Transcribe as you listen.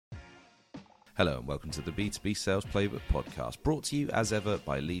Hello and welcome to the B2B Sales Playbook podcast, brought to you as ever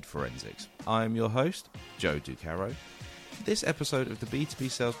by Lead Forensics. I am your host, Joe Ducaro. This episode of the B2B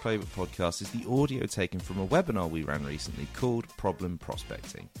Sales Playbook podcast is the audio taken from a webinar we ran recently called Problem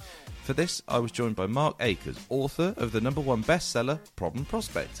Prospecting. For this, I was joined by Mark Ackers, author of the #1 bestseller, Problem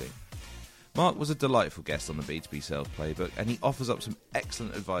Prospecting. Mark was a delightful guest on the B2B Sales Playbook, and he offers up some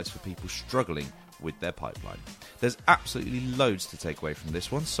excellent advice for people struggling with their pipeline. There's absolutely loads to take away from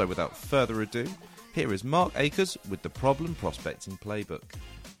this one, so without further ado, here is Mark Ackers with the Problem Prospecting Playbook.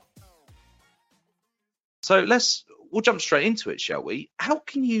 So we'll jump straight into it, shall we? How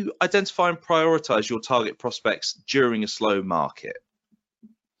can you identify and prioritize your target prospects during a slow market?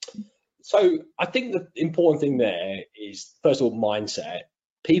 So I think the important thing there is, first of all, mindset.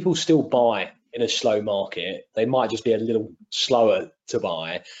 People still buy in a slow market. They might just be a little slower to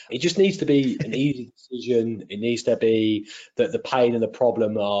buy. It just needs to be an easy decision. It needs to be that the pain and the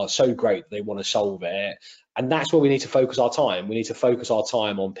problem are so great that they want to solve it. And that's where we need to focus our time. We need to focus our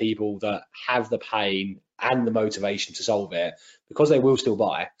time on people that have the pain and the motivation to solve it, because they will still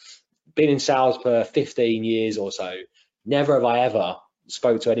buy. Been in sales for 15 years or so, never have I ever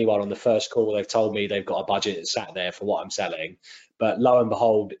spoke to anyone on the first call they've told me they've got a budget sat there for what I'm selling. But lo and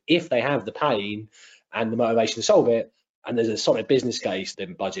behold, if they have the pain and the motivation to solve it, and there's a solid business case,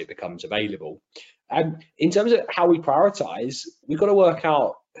 then budget becomes available. And in terms of how we prioritize, we've got to work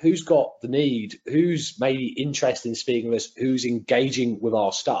out who's got the need, who's maybe interested in speaking with us, who's engaging with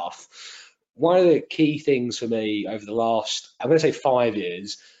our stuff. One of the key things for me over the last, I'm going to say 5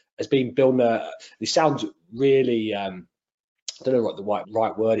 years, has been building this sounds really, I don't know what the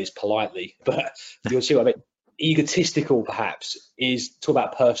right word is politely, but you'll see what I mean. Egotistical perhaps is talk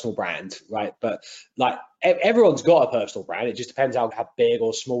about personal brand, right? But like everyone's got a personal brand. It just depends how big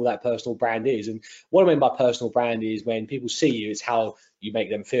or small that personal brand is. And what I mean by personal brand is when people see you, it's how you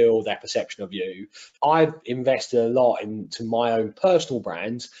make them feel, their perception of you. I've invested a lot into my own personal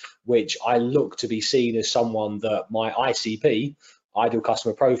brand, which I look to be seen as someone that my ICP, ideal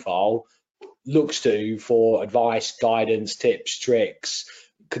customer profile, looks to for advice, guidance, tips, tricks,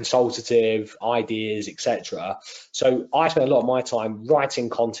 consultative ideas, etc. So I spend a lot of my time writing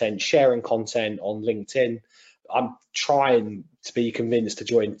content, sharing content on LinkedIn. I'm trying to be convinced to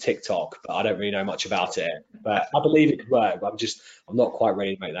join TikTok, but I don't really know much about it. But I believe it could work. I'm not quite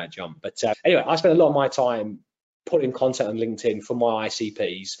ready to make that jump. But anyway, I spend a lot of my time putting content on LinkedIn for my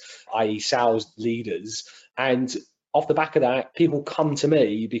ICPs, i.e. sales leaders. And off the back of that, people come to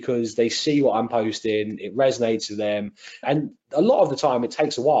me because they see what I'm posting, it resonates with them. And a lot of the time, it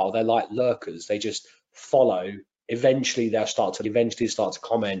takes a while. They're like lurkers. They just follow. Eventually, they'll start to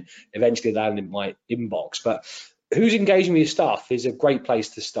comment. Eventually, they'll in my inbox. But who's engaging with your stuff is a great place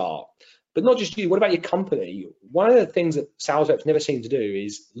to start. But not just you. What about your company? One of the things that sales reps never seem to do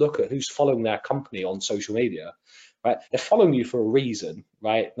is look at who's following their company on social media. Right, they're following you for a reason,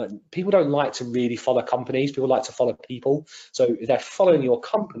 right? Like, people don't like to really follow companies. People like to follow people. So if they're following your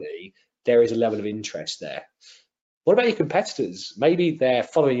company, there is a level of interest there. What about your competitors? Maybe they're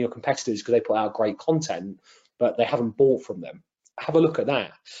following your competitors because they put out great content, but they haven't bought from them. Have a look at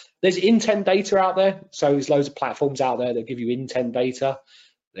that. There's intent data out there. So there's loads of platforms out there that give you intent data.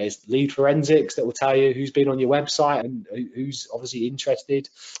 There's Lead Forensics that will tell you who's been on your website and who's obviously interested.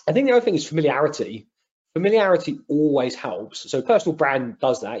 I think the other thing is familiarity. Familiarity always helps. So personal brand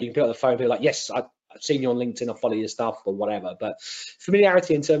does that. You can pick up the phone and be like, yes, I've seen you on LinkedIn, I follow your stuff or whatever. But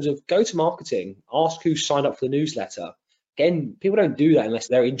familiarity in terms of go to marketing, ask who signed up for the newsletter. Again, people don't do that unless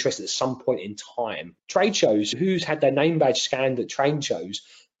they're interested at some point in time. Trade shows, who's had their name badge scanned at trade shows.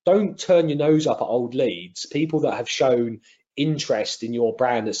 Don't turn your nose up at old leads. People that have shown interest in your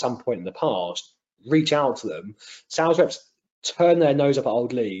brand at some point in the past, reach out to them. Sales reps turn their nose up at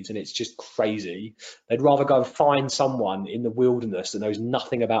old leads and it's just crazy. They'd rather go and find someone in the wilderness that knows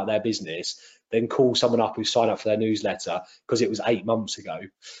nothing about their business than call someone up who signed up for their newsletter because it was 8 months ago.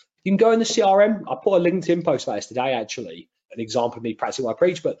 You can go in the CRM. I put a LinkedIn post about this today, actually, an example of me practicing what I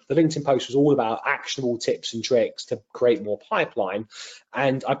preach, but the LinkedIn post was all about actionable tips and tricks to create more pipeline.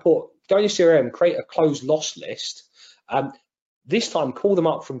 And I put, go in your CRM, create a closed loss list. This time, call them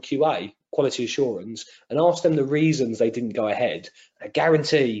up from QA, quality assurance, and ask them the reasons they didn't go ahead. I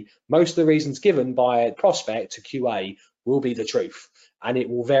guarantee most of the reasons given by a prospect to QA will be the truth. And it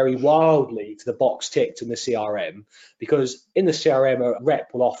will vary wildly to the box ticked in the CRM, because in the CRM, a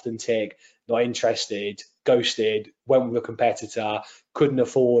rep will often tick, not interested, ghosted, went with a competitor, couldn't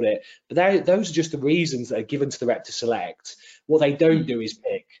afford it. But those are just the reasons that are given to the rep to select. What they don't do is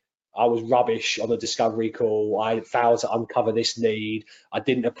pick, I was rubbish on the discovery call. I failed to uncover this need. I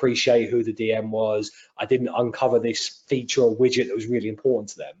didn't appreciate who the DM was. I didn't uncover this feature or widget that was really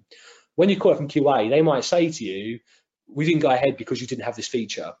important to them. When you call it from QA, they might say to you, we didn't go ahead because you didn't have this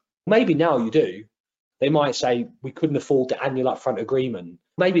feature. Maybe now you do. They might say, we couldn't afford the annual upfront agreement.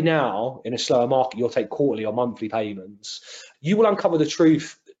 Maybe now, in a slower market, you'll take quarterly or monthly payments. You will uncover the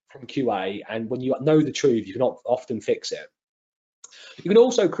truth from QA, and when you know the truth, you can often fix it. You can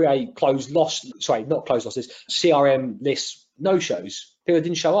also create not closed losses, CRM lists, no-shows. People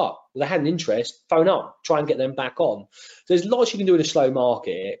didn't show up. They had an interest, phone up, try and get them back on. So there's lots you can do in a slow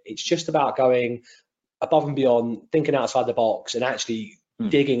market. It's just about going above and beyond, thinking outside the box, and actually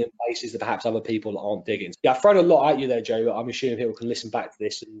digging in places that perhaps other people aren't digging. Yeah, I've thrown a lot at you there, Joe. I'm assuming people can listen back to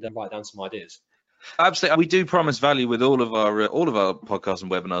this and write down some ideas. Absolutely. We do promise value with all of our podcasts and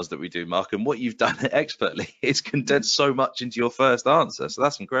webinars that we do, Mark. And what you've done expertly is condensed so much into your first answer. So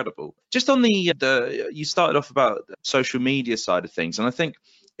that's incredible. Just on you started off about the social media side of things. And I think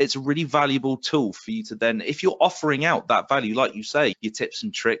it's a really valuable tool for you to then, if you're offering out that value, like you say, your tips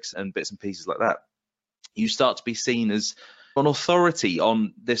and tricks and bits and pieces like that, you start to be seen as an authority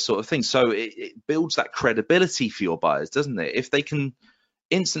on this sort of thing. So it builds that credibility for your buyers, doesn't it? If they can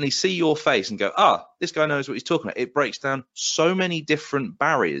instantly see your face and go, this guy knows what he's talking about, it breaks down so many different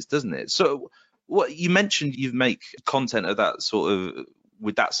barriers, doesn't it? So what you mentioned, you make content of that sort of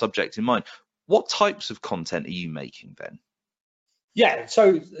with that subject in mind. What types of content are you making then? Yeah,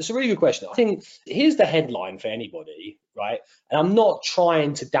 so it's a really good question. I think here's the headline for anybody, right? And I'm not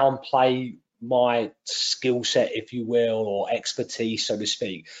trying to downplay my skill set, if you will, or expertise, so to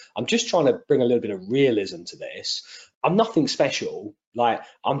speak. I'm just trying to bring a little bit of realism to this. I'm nothing special. Like,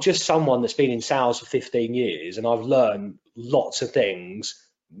 I'm just someone that's been in sales for 15 years, and I've learned lots of things,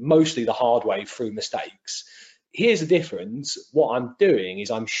 mostly the hard way through mistakes. Here's the difference. What I'm doing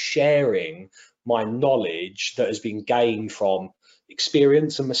is I'm sharing my knowledge that has been gained from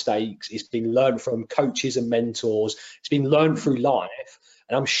experience and mistakes. It's been learned from coaches and mentors. It's been learned through life.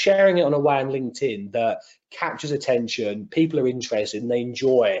 And I'm sharing it on a way on LinkedIn that captures attention. People are interested and they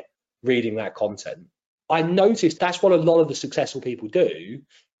enjoy reading that content. I noticed that's what a lot of the successful people do.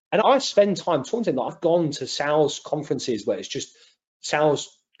 And I spend time talking to them. I've gone to sales conferences where it's just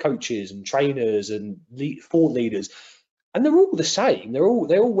sales coaches and trainers and thought leaders. And they're all the same. They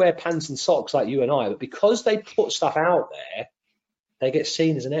all wear pants and socks like you and I. But because they put stuff out there, they get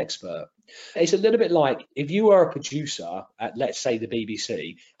seen as an expert. It's a little bit like if you are a producer at, let's say, the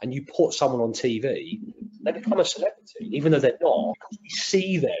BBC, and you put someone on TV, they become a celebrity, even though they're not. We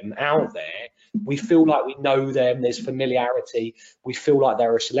see them out there. We feel like we know them. There's familiarity. We feel like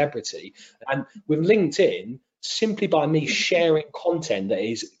they're a celebrity. And with LinkedIn, simply by me sharing content that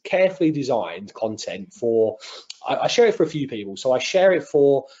is carefully designed content I share it for a few people. So I share it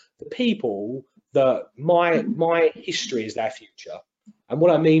for the people that my history is their future. And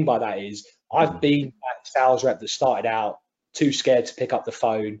what I mean by that is I've been that sales rep that started out too scared to pick up the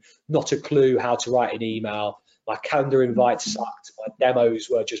phone, not a clue how to write an email. My calendar invites sucked. My demos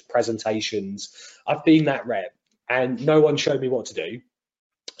were just presentations. I've been that rep and no one showed me what to do.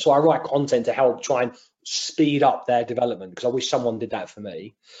 So I write content to help try and speed up their development because I wish someone did that for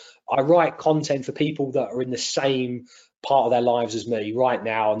me. I write content for people that are in the same part of their lives as me right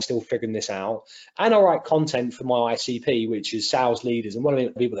now and still figuring this out. And I write content for my ICP, which is sales leaders and one of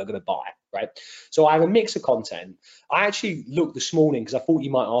the people that are going to buy, right? So I have a mix of content. I actually looked this morning because I thought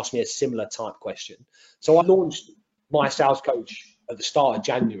you might ask me a similar type question. So I launched MySalesCoach at the start of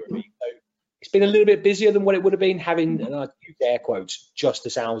January. So it's been a little bit busier than what it would have been having, and I use air quotes, just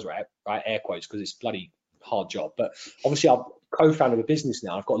a sales rep, right? Air quotes, because it's a bloody hard job. But obviously I'm co-founder of a business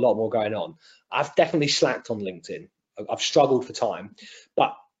now. I've got a lot more going on. I've definitely slacked on LinkedIn. I've struggled for time,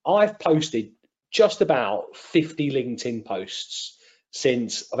 but I've posted just about 50 LinkedIn posts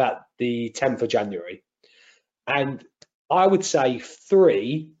since about the 10th of January. And I would say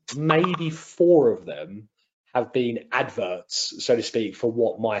 3, maybe 4 of them have been adverts, so to speak, for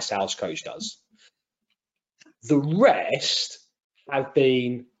what MySalesCoach does. The rest have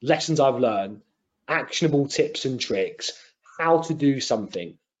been lessons I've learned, actionable tips and tricks, how to do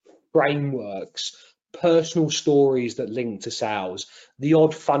something, frameworks, personal stories that link to sales, the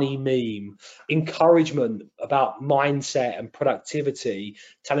odd funny meme, encouragement about mindset and productivity,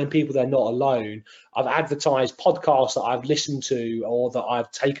 telling people they're not alone. I've advertised podcasts that I've listened to or that I've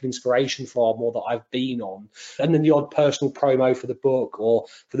taken inspiration from or that I've been on, and then the odd personal promo for the book or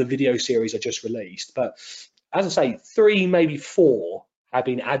for the video series I just released. But as I say, 3, maybe 4 have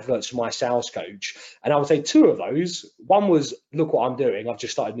been adverts for MySalesCoach. And I would say 2 of those, one was, look what I'm doing, I've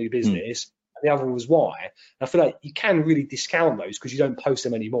just started a new business. The other was why. And I feel like you can really discount those because you don't post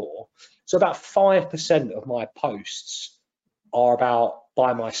them anymore. So about 5% of my posts are about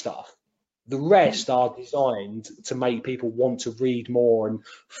buy my stuff. The rest are designed to make people want to read more and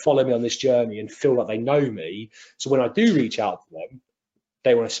follow me on this journey and feel like they know me. So when I do reach out to them,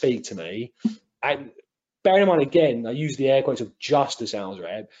 they want to speak to me. And bearing in mind, again, I use the air quotes of just a sales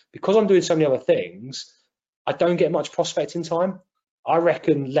rep, because I'm doing so many other things, I don't get much prospecting time. I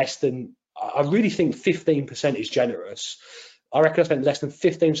reckon I really think 15% is generous. I reckon I spent less than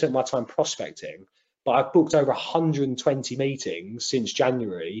 15% of my time prospecting, but I've booked over 120 meetings since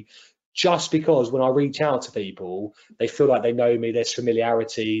January, just because when I reach out to people, they feel like they know me, there's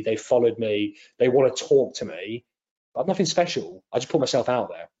familiarity, they followed me, they want to talk to me. But nothing special. I just put myself out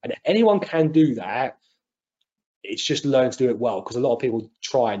there. And anyone can do that. It's just learn to do it well, because a lot of people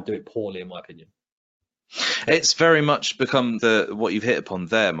try and do it poorly, in my opinion. It's very much become what you've hit upon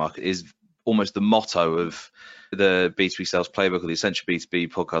there, Mark, is almost the motto of the B2B Sales Playbook, or the Essential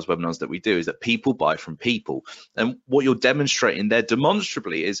B2B podcast webinars that we do, is that people buy from people. And what you're demonstrating there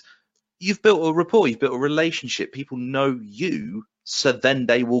demonstrably is you've built a rapport, you've built a relationship. People know you, so then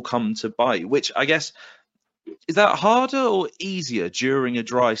they will come to buy you, which I guess, is that harder or easier during a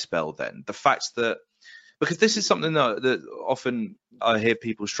dry spell then? The fact that, because this is something that often I hear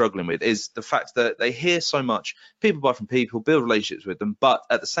people struggling with, is the fact that they hear so much, people buy from people, build relationships with them, but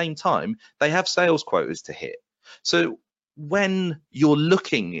at the same time, they have sales quotas to hit. So when you're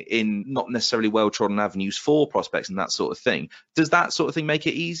looking in not necessarily well-trodden avenues for prospects and that sort of thing, does that sort of thing make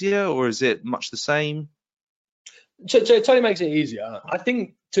it easier, or is it much the same? So it totally makes it easier. I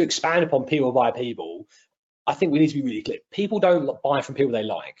think to expand upon people buy people, I think we need to be really clear. People don't buy from people they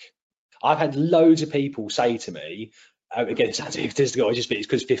like. I've had loads of people say to me, again, it sounds egotistical, it's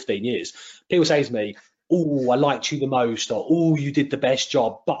because 15 years. People say to me, oh, I liked you the most, or oh, you did the best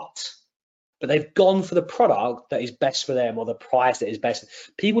job, but they've gone for the product that is best for them, or the price that is best.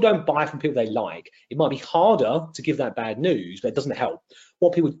 People don't buy from people they like. It might be harder to give that bad news, but it doesn't help.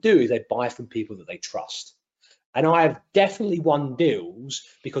 What people do is they buy from people that they trust. And I have definitely won deals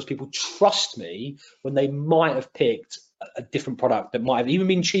because people trust me when they might have picked a different product that might have even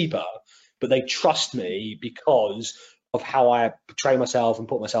been cheaper, but they trust me because of how I portray myself and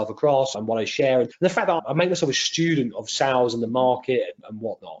put myself across and what I share. And the fact that I make myself a student of sales and the market and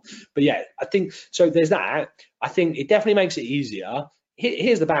whatnot. But yeah, I think, so there's that. I think it definitely makes it easier.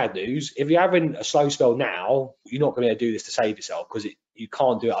 Here's the bad news. If you're having a slow spell now, you're not going to be able to do this to save yourself, because you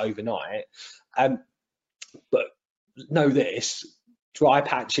can't do it overnight. But know this, dry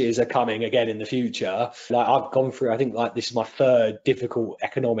patches are coming again in the future. Like, I've gone through, I think, like, this is my third difficult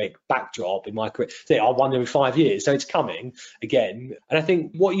economic backdrop in my career. So I won every 5 years, so it's coming again. And I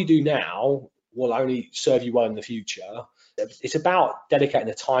think what you do now will only serve you well in the future. It's about dedicating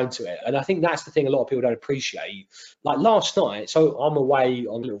the time to it. And I think that's the thing a lot of people don't appreciate. Like last night, so I'm away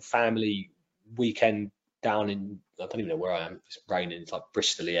on a little family weekend down in, I don't even know where I am. It's raining. It's like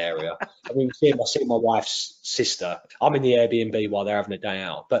Bristol-y area. I mean, I see my wife's sister. I'm in the Airbnb while they're having a day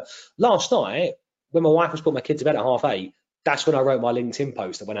out. But last night, when my wife was putting my kids to bed at 8:30, that's when I wrote my LinkedIn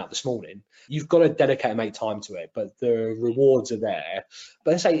post that went out this morning. You've got to dedicate and make time to it, but the rewards are there.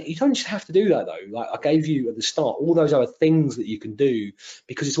 But I say, you don't just have to do that though. Like I gave you at the start, all those other things that you can do,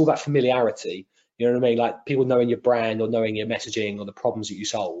 because it's all about familiarity. You know what I mean? Like people knowing your brand or knowing your messaging or the problems that you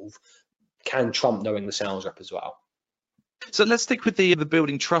solve can trump knowing the sales rep as well. So let's stick with the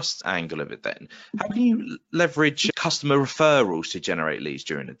building trust angle of it then. How can you leverage customer referrals to generate leads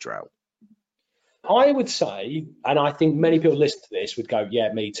during a drought? I would say, and I think many people listen to this would go,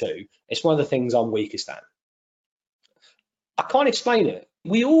 yeah, me too. It's one of the things I'm weakest at. I can't explain it.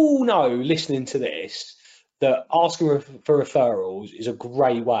 We all know, listening to this, that asking for referrals is a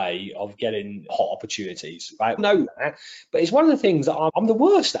great way of getting hot opportunities, right? I know that, but it's one of the things that I'm the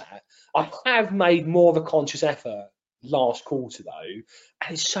worst at. I have made more of a conscious effort last quarter though,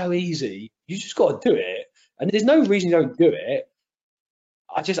 and it's so easy. You just got to do it, and there's no reason you don't do it.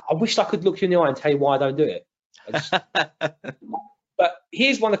 I wish I could look you in the eye and tell you why I don't do it. But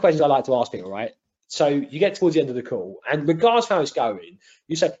here's one of the questions I like to ask people, right? So you get towards the end of the call, and regardless of how it's going,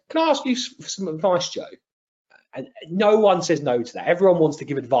 you say, can I ask you for some advice, Joe? And no one says no to that. Everyone wants to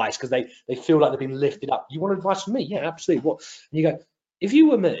give advice because they feel like they've been lifted up. You want advice from me? Yeah, absolutely. What? And you go, if you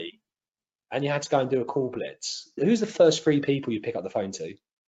were me and you had to go and do a call blitz, who's the first 3 people you pick up the phone to?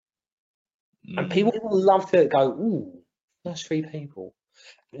 And people love to go, ooh, first 3 people.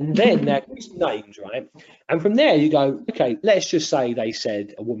 And then they're names, right? And from there you go, okay, let's just say they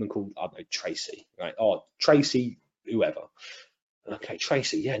said a woman called, I don't know, Tracy, right? Oh, Tracy, whoever. Okay,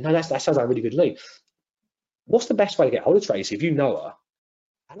 Tracy, yeah, no, that sounds like a really good lead. What's the best way to get hold of Tracy if you know her?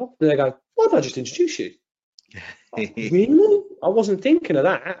 And they go, why don't I just introduce you? Like, really? I wasn't thinking of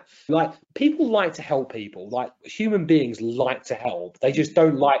that. Like, people like to help people. Like, human beings like to help. They just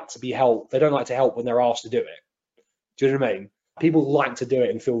don't like to be helped. They don't like to help when they're asked to do it. Do you know what I mean? People like to do it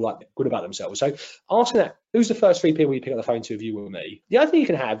and feel like good about themselves. So asking that, who's the first three people you pick up the phone to if you were me? The other thing you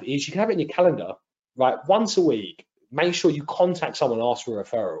can have is you can have it in your calendar, right? Once a week, make sure you contact someone, ask for a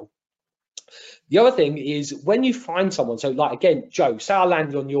referral. The other thing is when you find someone, so like, again, Joe, say I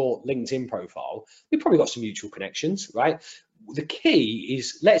landed on your LinkedIn profile, we've probably got some mutual connections, right? The key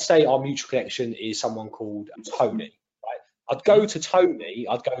is, let's say our mutual connection is someone called Tony, right? I'd go to Tony,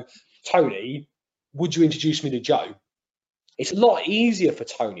 Tony, would you introduce me to Joe? It's a lot easier for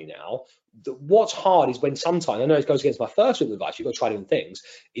Tony now. What's hard is when sometimes, I know it goes against my first bit of advice, you've got to try different things,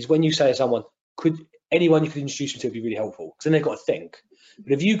 is when you say to someone, could anyone you could introduce me to would be really helpful, because then they've got to think.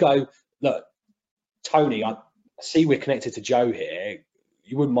 But if you go, look, Tony, I see we're connected to Joe here,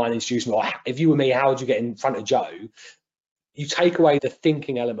 you wouldn't mind introducing me, or if you were me, how would you get in front of Joe? You take away the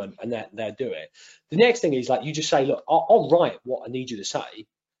thinking element and they'll do it. The next thing is, like, you just say, look, I'll write what I need you to say,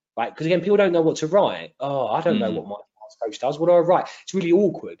 right? Because again, people don't know what to write. Oh, I don't know what my coach does. What do I write? It's really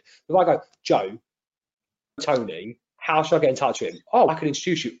awkward. If I go, Joe, Tony, how should I get in touch with him? Oh, I can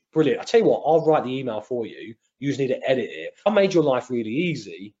introduce you. Brilliant. I tell you what, I'll write the email for you. You just need to edit it. I made your life really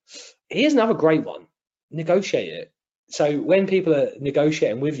easy. Here's another great one. Negotiate it. So when people are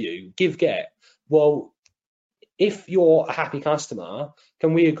negotiating with you, give, get. Well, if you're a happy customer,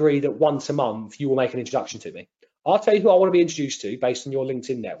 can we agree that once a month you will make an introduction to me? I'll tell you who I want to be introduced to based on your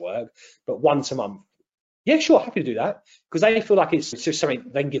LinkedIn network, but once a month. Yeah, sure, happy to do that, because they feel like it's just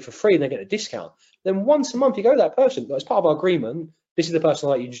something they can give for free and they get a discount. Then once a month you go to that person, as part of our agreement, this is the person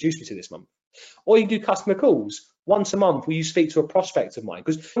I'd like you to introduce me to this month. Or you can do customer calls. Once a month, will you speak to a prospect of mine?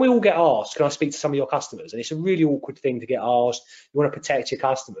 Because we all get asked, can I speak to some of your customers? And it's a really awkward thing to get asked. You want to protect your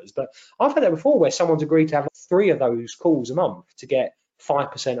customers. But I've had that before where someone's agreed to have 3 of those calls a month to get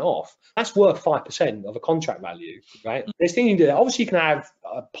 5% off. That's worth 5% of a contract value, right? There's things you can do. Obviously, you can have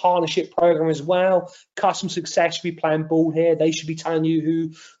a partnership program as well. Customer success should be playing ball here. They should be telling you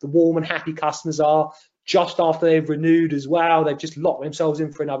who the warm and happy customers are just after they've renewed as well. They've just locked themselves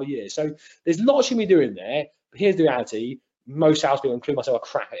in for another year. So there's lots you can be doing there. But here's the reality. Most salespeople, including myself, are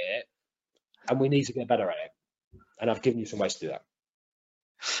crap at it. And we need to get better at it. And I've given you some ways to do that.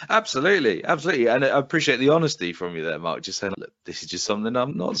 Absolutely. And I appreciate the honesty from you there, Mark, just saying, look, this is just something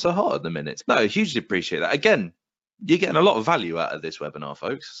I'm not so hot at the minute. No, I hugely appreciate that. Again, you're getting a lot of value out of this webinar,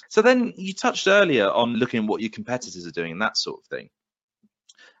 folks. So then you touched earlier on looking at what your competitors are doing and that sort of thing.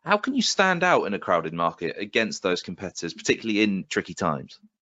 How can you stand out in a crowded market against those competitors, particularly in tricky times?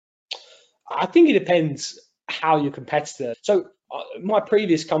 I think it depends how your competitor. So my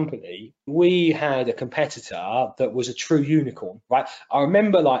previous company, we had a competitor that was a true unicorn, right? I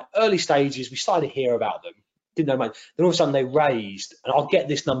remember, like, early stages, we started to hear about them. Didn't know much. Then all of a sudden they raised, and I'll get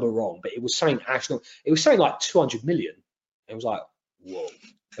this number wrong, but it was something national. It was something like 200 million. It was like, whoa,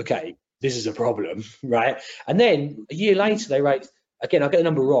 okay, this is a problem, right? And then a year later they raised, again, I'll get the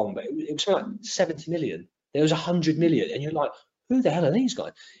number wrong, but it was something like 70 million. There was 100 million, and you're like, who the hell are these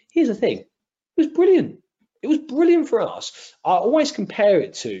guys? Here's the thing, it was brilliant. It was brilliant for us. I always compare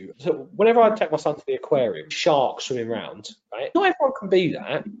it to, so whenever I take my son to the aquarium, sharks swimming around, right? Not everyone can be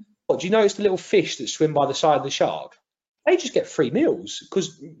that. But do you notice the little fish that swim by the side of the shark? They just get free meals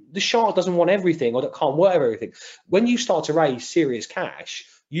because the shark doesn't want everything or that can't work everything. When you start to raise serious cash,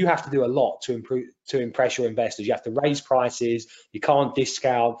 you have to do a lot to impress your investors. You have to raise prices. You can't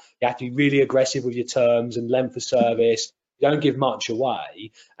discount. You have to be really aggressive with your terms and length of service. You don't give much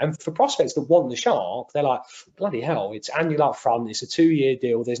away. And for prospects that want the shark, they're like, bloody hell, it's annual up front. It's a 2-year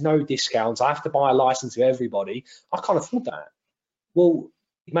deal. There's no discounts. I have to buy a license to everybody. I can't afford that. Well,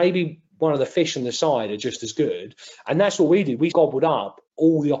 maybe one of the fish on the side are just as good. And that's what we did. We gobbled up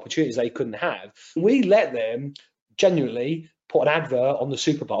all the opportunities they couldn't have. We let them genuinely put an advert on the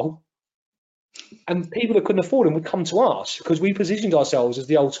Super Bowl. And people that couldn't afford them would come to us because we positioned ourselves as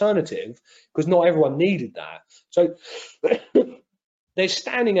the alternative because not everyone needed that. So they're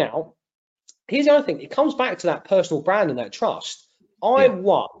standing out. Here's the other thing. It comes back to that personal brand and that trust. I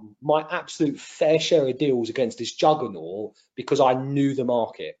won my absolute fair share of deals against this juggernaut because I knew the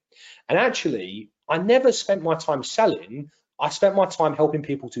market. And actually, I never spent my time selling. I spent my time helping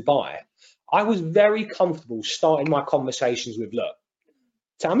people to buy. I was very comfortable starting my conversations with, look,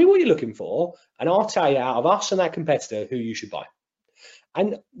 tell me what you're looking for, and I'll tell you out of us and that competitor who you should buy.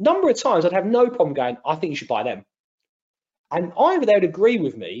 And a number of times I'd have no problem going, I think you should buy them. And either they would agree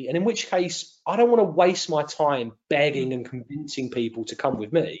with me, and in which case I don't want to waste my time begging and convincing people to come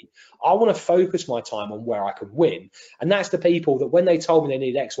with me. I want to focus my time on where I can win. And that's the people that when they told me they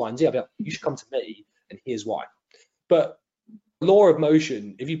need X, Y, and Z, I'd be like, you should come to me, and here's why. But Law of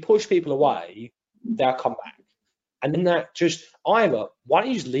motion, if you push people away, they'll come back. And then that just either, why don't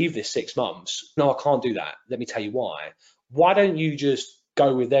you just leave this 6 months? No, I can't do that. Let me tell you why. Why don't you just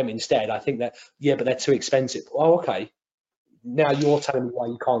go with them instead? I think that, yeah, but they're too expensive. Oh, okay. Now you're telling me why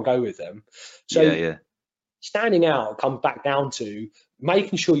you can't go with them. So Yeah. standing out comes back down to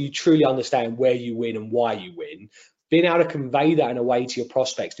making sure you truly understand where you win and why you win, being able to convey that in a way to your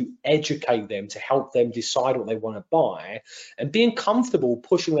prospects, to educate them, to help them decide what they want to buy, and being comfortable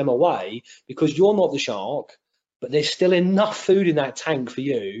pushing them away because you're not the shark, but there's still enough food in that tank for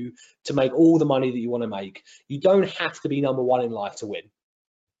you to make all the money that you want to make. You don't have to be number one in life to win.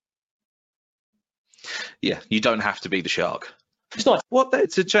 Yeah, you don't have to be the shark. It's nice.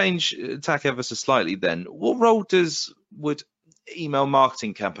 To change tack ever so slightly then, what role would email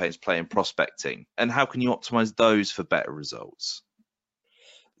marketing campaigns play in prospecting, and how can you optimize those for better results?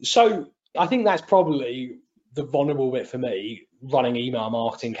 So I think that's probably the vulnerable bit for me, running email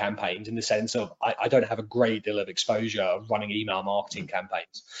marketing campaigns, in the sense of I don't have a great deal of exposure of running email marketing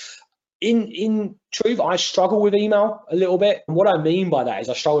campaigns. In truth, I struggle with email a little bit. And what I mean by that is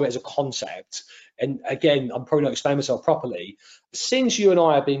I struggle with it as a concept. And again, I'm probably not explaining myself properly. Since you and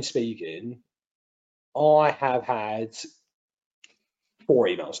I have been speaking, I have had 4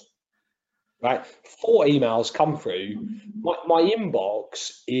 emails, right? 4 emails come through. My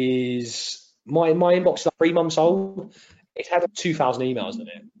inbox is my inbox is like 3 months old. It's had 2,000 emails in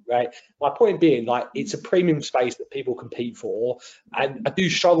it, right? My point being, like, it's a premium space that people compete for, and I do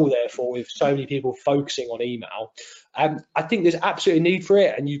struggle therefore with so many people focusing on email. I think there's absolutely a need for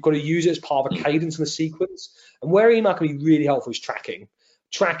it, and you've got to use it as part of a cadence and a sequence. And where email can be really helpful is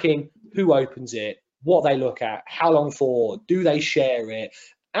tracking who opens it, what they look at, how long for, do they share it,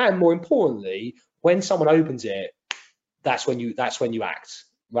 and more importantly, when someone opens it, that's when you act,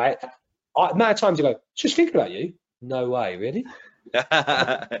 right? Amount of times you go, just thinking about you. No way, really?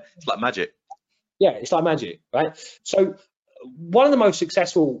 It's like magic. Yeah, it's like magic, right? So one of the most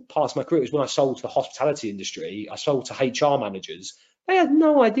successful parts of my career was when I sold to the hospitality industry. I sold to HR managers. They had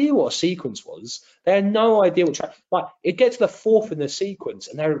no idea what a sequence was. They had no idea what like it gets to the 4th in the sequence,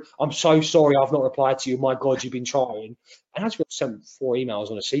 and I'm so sorry, I've not replied to you. My God, you've been trying. And I just sent 4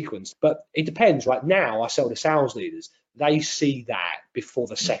 emails on a sequence. But it depends. Right now, I sell to sales leaders. They see that before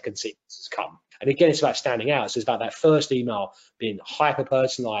the second sequence has come. And again, it's about standing out. So it's about that first email being hyper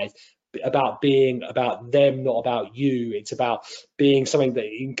personalized, about being about them, not about you. It's about being something that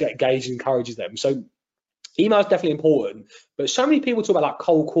engages and encourages them. So email is definitely important, but so many people talk about like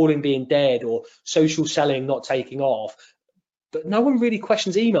cold calling being dead or social selling not taking off, but no one really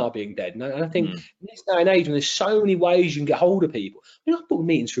questions email being dead. And I think in this day and age, when there's so many ways you can get hold of people, I book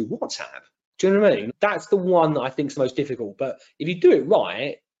meetings through WhatsApp. Do you know what I mean? That's the one that I think is the most difficult. But if you do it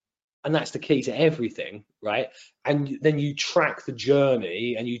right, and that's the key to everything, right? And then you track the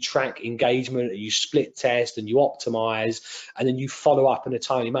journey, and you track engagement, and you split test, and you optimize, and then you follow up in a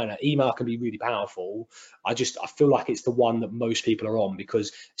timely manner. Email can be really powerful. I feel like it's the one that most people are on,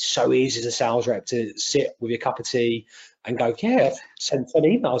 because it's so easy as a sales rep to sit with your cup of tea and go, yeah, send 10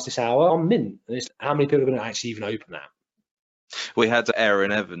 emails this hour, I'm mint. And it's, how many people are going to actually even open that? We had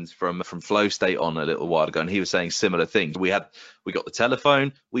Aaron Evans from Flow State on a little while ago, and he was saying similar things. We got the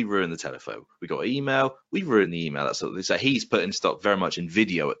telephone, we ruined the telephone. We got email, we ruined the email. That sort of thing. So he's putting stock very much in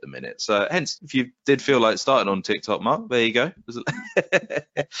video at the minute. So hence, if you did feel like starting on TikTok, Mark, there you go.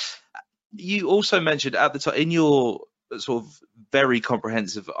 You also mentioned at the time in your sort of very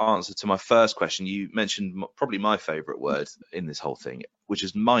comprehensive answer to my first question, you mentioned probably my favorite word in this whole thing, which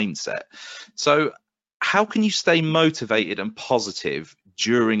is mindset. So how can you stay motivated and positive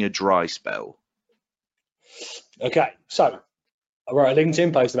during a dry spell? Okay, so I wrote a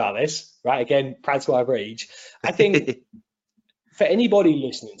LinkedIn post about this, right? Again, practical outreach. I think for anybody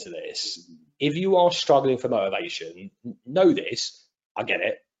listening to this, if you are struggling for motivation, know this, I get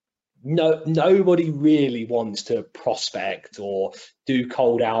it. No, nobody really wants to prospect or do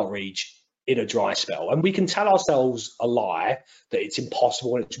cold outreach in a dry spell. And we can tell ourselves a lie that it's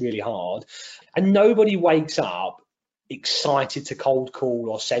impossible and it's really hard. And nobody wakes up excited to cold call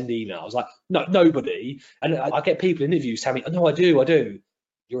or send emails. Like, no, nobody. And I get people in interviews telling me, oh, no, I do.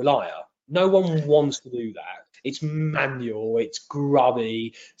 You're a liar. No one wants to do that. It's manual, it's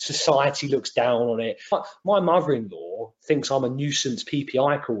grubby, society looks down on it. My mother-in-law thinks I'm a nuisance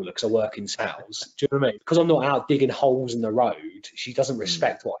PPI caller because I work in sales. Do you know what I mean? Because I'm not out digging holes in the road, she doesn't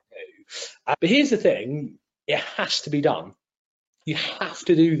respect what I do. But here's the thing, it has to be done. You have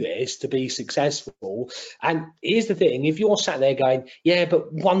to do this to be successful. And here's the thing, if you're sat there going, yeah,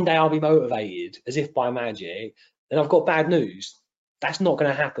 but one day I'll be motivated, as if by magic, then I've got bad news. That's not going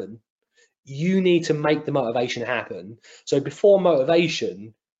to happen. You need to make the motivation happen. So before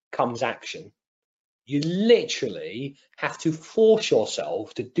motivation comes action. You literally have to force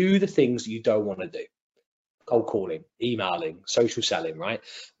yourself to do the things that you don't want to do. Cold calling, emailing, social selling, right?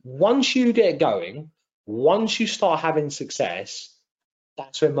 Once you get going, once you start having success,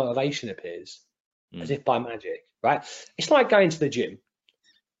 that's when motivation appears, as if by magic, right? It's like going to the gym.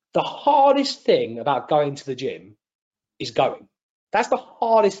 The hardest thing about going to the gym is going. That's the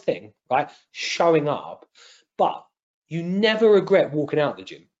hardest thing, right? Showing up. But you never regret walking out the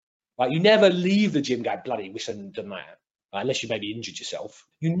gym, right? You never leave the gym going, bloody, wish I hadn't done that, right? Unless you maybe injured yourself.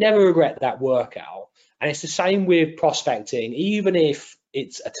 You never regret that workout. And it's the same with prospecting, even if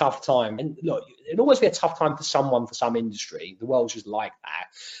it's a tough time. And look, it'll always be a tough time for someone, for some industry. The world's just like that.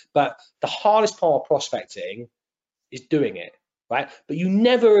 But the hardest part of prospecting is doing it. Right? But you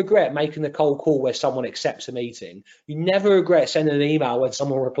never regret making the cold call where someone accepts a meeting. You never regret sending an email when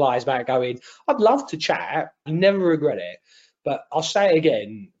someone replies back going, I'd love to chat. You never regret it. But I'll say it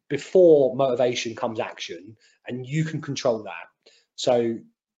again, before motivation comes action, and you can control that. So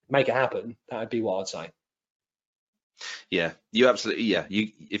make it happen. That would be what I'd say. Yeah, you absolutely, yeah.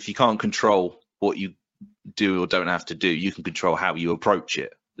 If you can't control what you do or don't have to do, you can control how you approach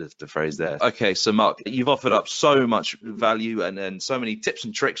it. The phrase there. Okay, so Mark, you've offered up so much value and so many tips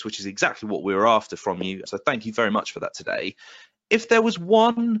and tricks, which is exactly what we were after from you. So thank you very much for that today. If there was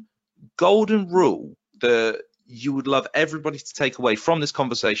one golden rule that you would love everybody to take away from this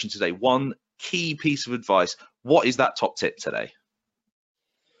conversation today, one key piece of advice, what is that top tip today?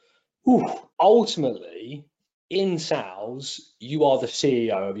 Ultimately, in sales, you are the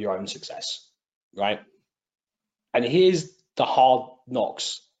CEO of your own success, right? And here's the hard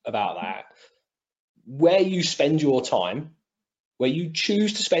knocks about that. Where you spend your time, where you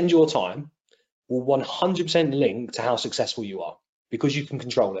choose to spend your time, will 100% link to how successful you are, because you can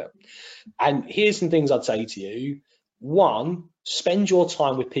control it. And here's some things I'd say to you. One, spend your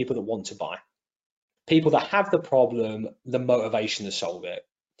time with people that want to buy, people that have the problem, the motivation to solve it.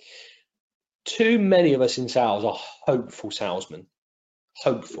 Too many of us in sales are hopeful salesmen.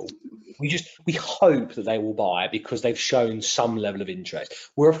 Hopeful. We hope that they will buy because they've shown some level of interest.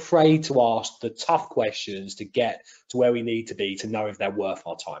 We're afraid to ask the tough questions to get to where we need to be to know if they're worth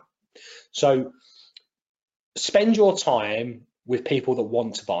our time. So spend your time with people that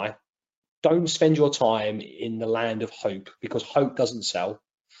want to buy. Don't spend your time in the land of hope, because hope doesn't sell.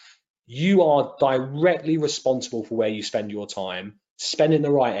 You are directly responsible for where you spend your time. Spend in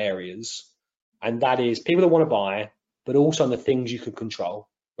the right areas, and that is people that want to buy, but also on the things you can control,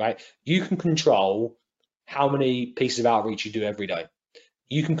 right? You can control how many pieces of outreach you do every day.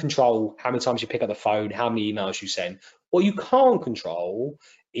 You can control how many times you pick up the phone, how many emails you send. What you can't control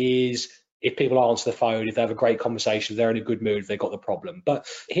is if people answer the phone, if they have a great conversation, if they're in a good mood, if they've got the problem. But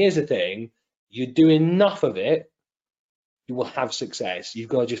here's the thing, you do enough of it, you will have success. You've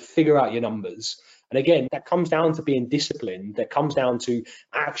got to just figure out your numbers. And again, that comes down to being disciplined. That comes down to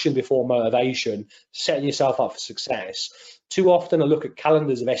action before motivation, setting yourself up for success. Too often I look at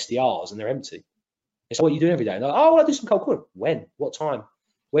calendars of SDRs and they're empty. It's what you do every day. Like, oh, I'll do some cold calling. When? What time?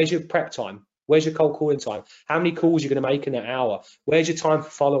 Where's your prep time? Where's your cold calling time? How many calls you're going to make in an hour? Where's your time for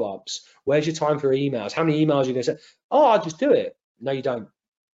follow-ups? Where's your time for emails? How many emails are you going to send? Oh, I'll just do it. No, you don't.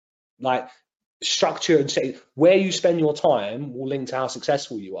 Like, structure and say where you spend your time will link to how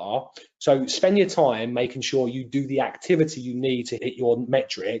successful you are. So spend your time making sure you do the activity you need to hit your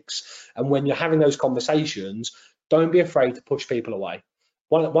metrics. And when you're having those conversations, don't be afraid to push people away.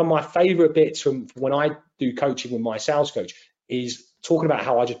 One of my favorite bits from when I do coaching with my sales coach is talking about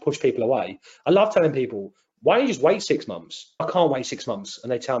how I just push people away. I love telling people, why don't you just wait 6 months? I can't wait 6 months.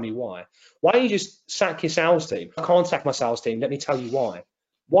 And they tell me why. Why don't you just sack your sales team? I can't sack my sales team. Let me tell you why.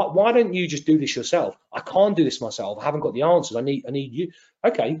 Why don't you just do this yourself? I can't do this myself. I haven't got the answers. I need you.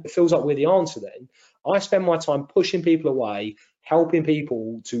 Okay, it feels like we're the answer then. I spend my time pushing people away, helping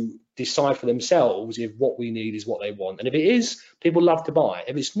people to decide for themselves if what we need is what they want. And if it is, people love to buy.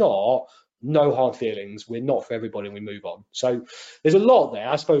 If it's not, no hard feelings. We're not for everybody and we move on. So there's a lot there.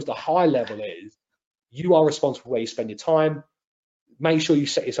 I suppose the high level is you are responsible for where you spend your time. Make sure you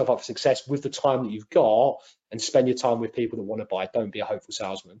set yourself up for success with the time that you've got and spend your time with people that want to buy. Don't be a hopeful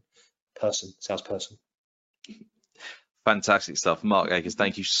salesperson. Fantastic stuff. Mark Ackers,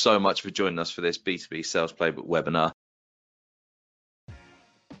 thank you so much for joining us for this B2B Sales Playbook webinar.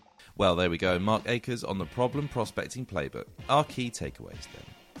 Well, there we go. Mark Ackers on the Problem Prospecting Playbook. Our key takeaways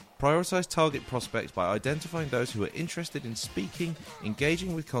then. Prioritize target prospects by identifying those who are interested in speaking,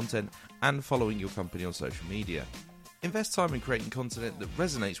 engaging with content, and following your company on social media. Invest time in creating content that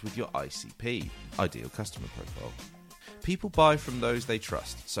resonates with your ICP, ideal customer profile. People buy from those they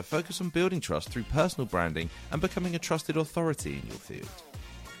trust, so focus on building trust through personal branding and becoming a trusted authority in your field.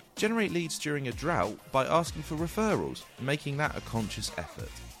 Generate leads during a drought by asking for referrals, making that a conscious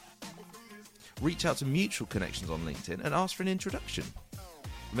effort. Reach out to mutual connections on LinkedIn and ask for an introduction.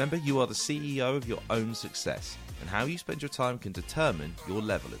 Remember, you are the CEO of your own success, and how you spend your time can determine your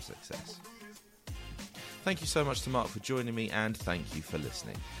level of success. Thank you so much to Mark for joining me, and thank you for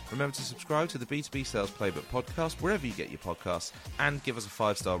listening. Remember to subscribe to the B2B Sales Playbook podcast wherever you get your podcasts, and give us a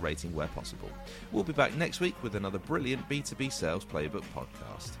 5-star rating where possible. We'll be back next week with another brilliant B2B Sales Playbook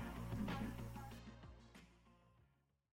podcast.